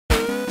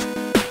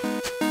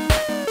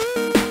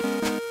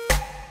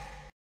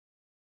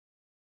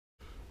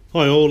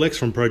Hi all, Lex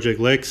from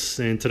Project Lex,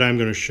 and today I'm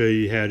going to show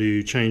you how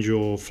to change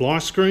your fly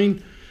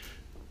screen.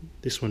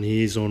 This one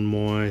here is on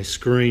my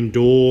screen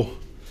door.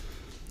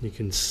 You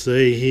can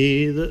see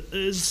here that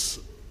there's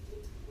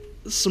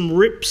some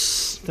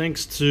rips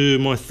thanks to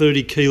my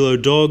 30-kilo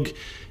dog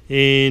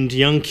and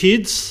young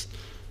kids.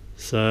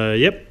 So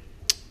yep,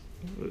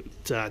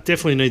 it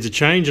definitely needs a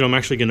change, and I'm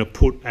actually going to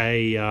put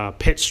a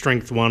pet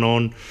strength one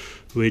on,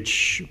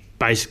 which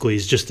basically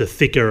is just a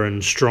thicker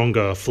and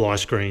stronger fly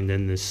screen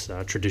than this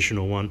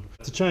traditional one.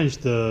 To change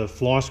the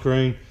fly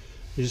screen,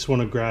 you just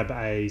want to grab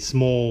a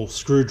small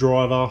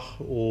screwdriver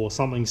or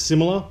something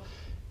similar,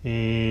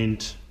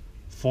 and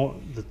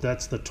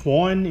that's the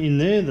twine in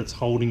there that's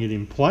holding it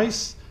in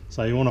place.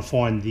 So you want to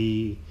find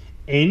the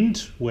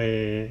end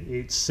where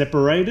it's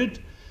separated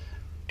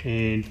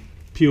and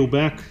peel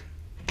back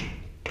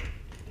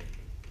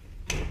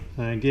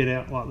and get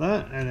out like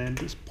that, and then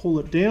just pull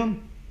it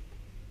down.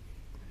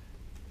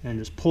 And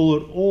just pull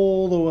it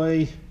all the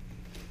way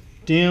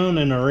down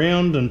and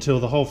around until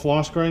the whole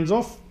fly screen's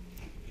off.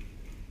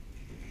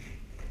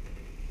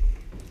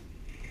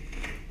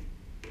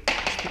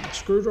 Just put the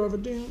screwdriver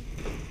down.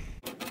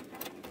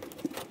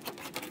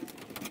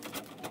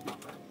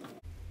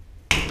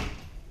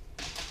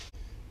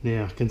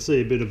 Now I can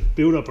see a bit of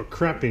build up of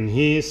crap in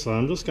here, so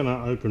I'm just going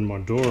to open my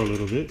door a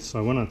little bit,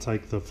 so when I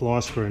take the fly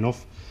screen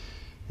off,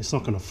 it's not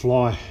going to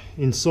fly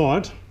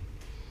inside.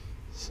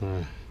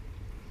 So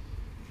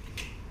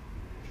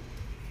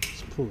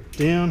pull it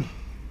down.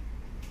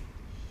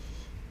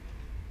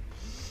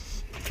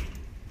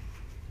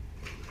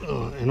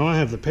 And I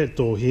have the pet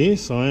door here,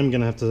 so I am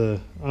going to have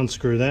to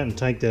unscrew that and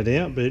take that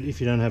out, but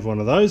if you don't have one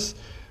of those,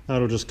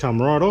 that'll just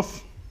come right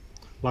off.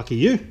 Lucky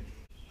you.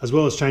 As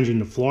well as changing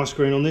the fly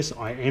screen on this,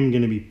 I am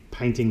going to be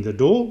painting the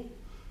door.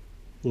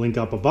 Link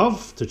up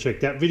above to check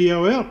that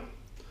video out.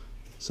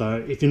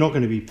 So if you're not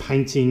going to be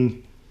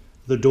painting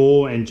the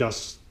door and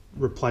just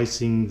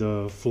replacing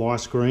the fly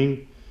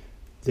screen,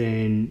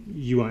 then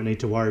you won't need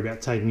to worry about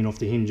taking it off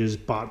the hinges,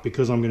 but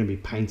because I'm going to be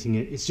painting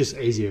it, it's just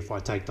easier if I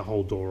take the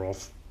whole door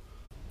off.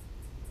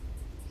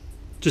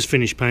 Just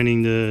finished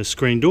painting the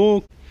screen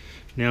door.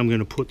 Now I'm going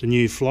to put the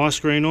new fly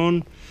screen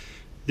on.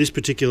 This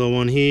particular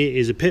one here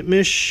is a pet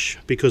mesh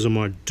because of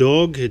my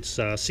dog. It's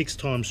 6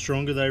 times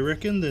stronger, they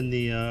reckon, than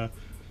the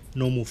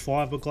normal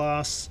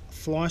fiberglass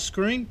fly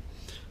screen.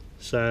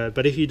 So,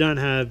 but if you don't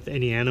have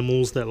any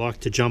animals that like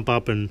to jump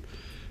up and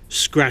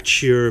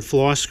scratch your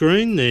fly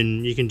screen,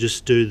 then you can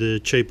just do the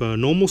cheaper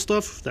normal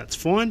stuff. That's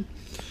fine.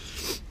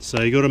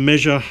 So you got to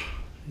measure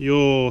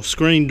your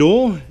screen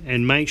door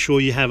and make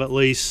sure you have at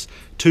least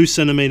 2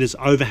 centimeters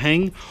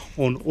overhang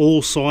on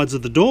all sides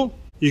of the door.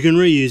 You can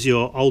reuse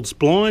your old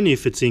spline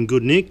if it's in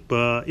good nick,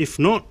 but if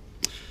not,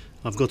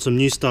 I've got some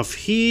new stuff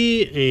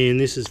here, and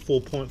this is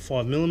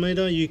 4.5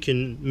 millimeter. You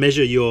can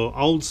measure your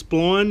old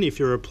spline if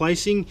you're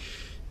replacing.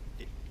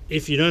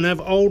 If you don't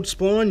have old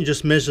spline, you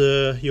just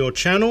measure your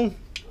channel.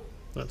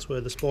 That's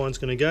where the spine's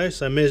going to go.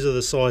 So measure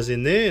the size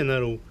in there, and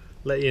that'll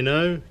let you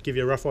know, give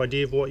you a rough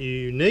idea of what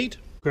you need.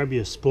 Grab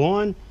your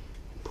spline,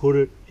 put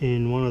it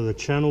in one of the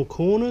channel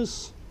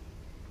corners.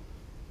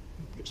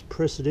 Just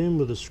press it in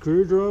with a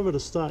screwdriver to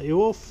start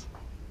you off.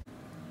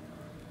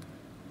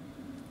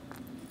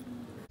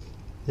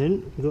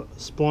 Then you've got a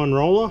spline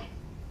roller.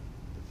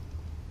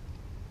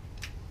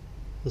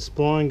 The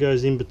spline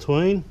goes in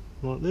between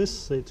like this,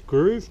 so it's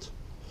grooved.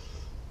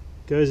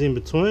 Goes in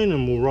between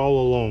and will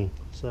roll along.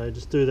 So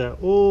just do that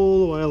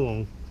all the way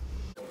along.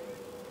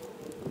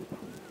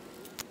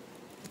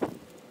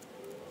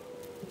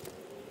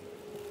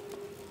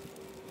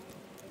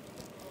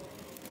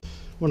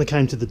 When I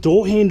came to the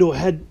door handle, I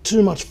had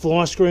too much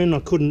fly screen. I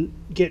couldn't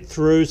get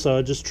through, so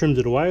I just trimmed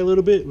it away a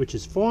little bit, which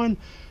is fine,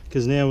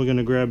 because now we're going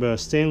to grab a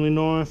Stanley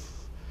knife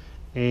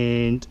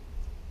and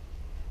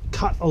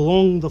cut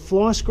along the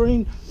fly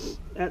screen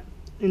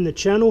in the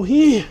channel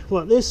here,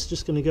 like this.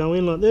 Just going to go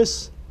in like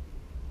this.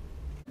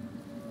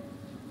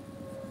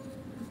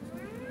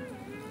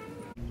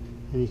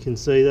 And you can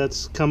see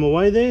that's come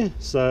away there,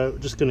 so we're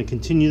just going to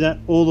continue that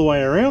all the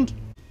way around,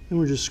 and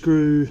we'll just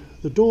screw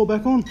the door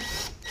back on.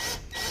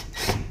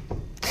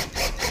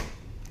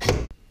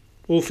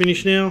 All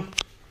finished now.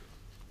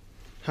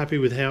 Happy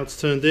with how it's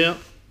turned out.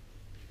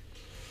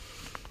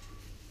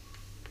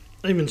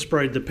 Even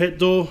sprayed the pet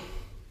door,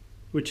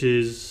 which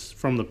is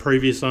from the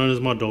previous owners.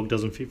 My dog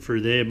doesn't fit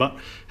through there, but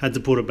had to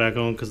put it back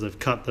on because they've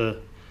cut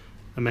a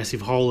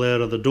massive hole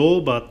out of the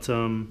door. But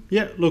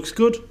yeah, looks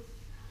good.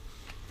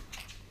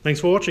 Thanks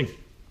for watching.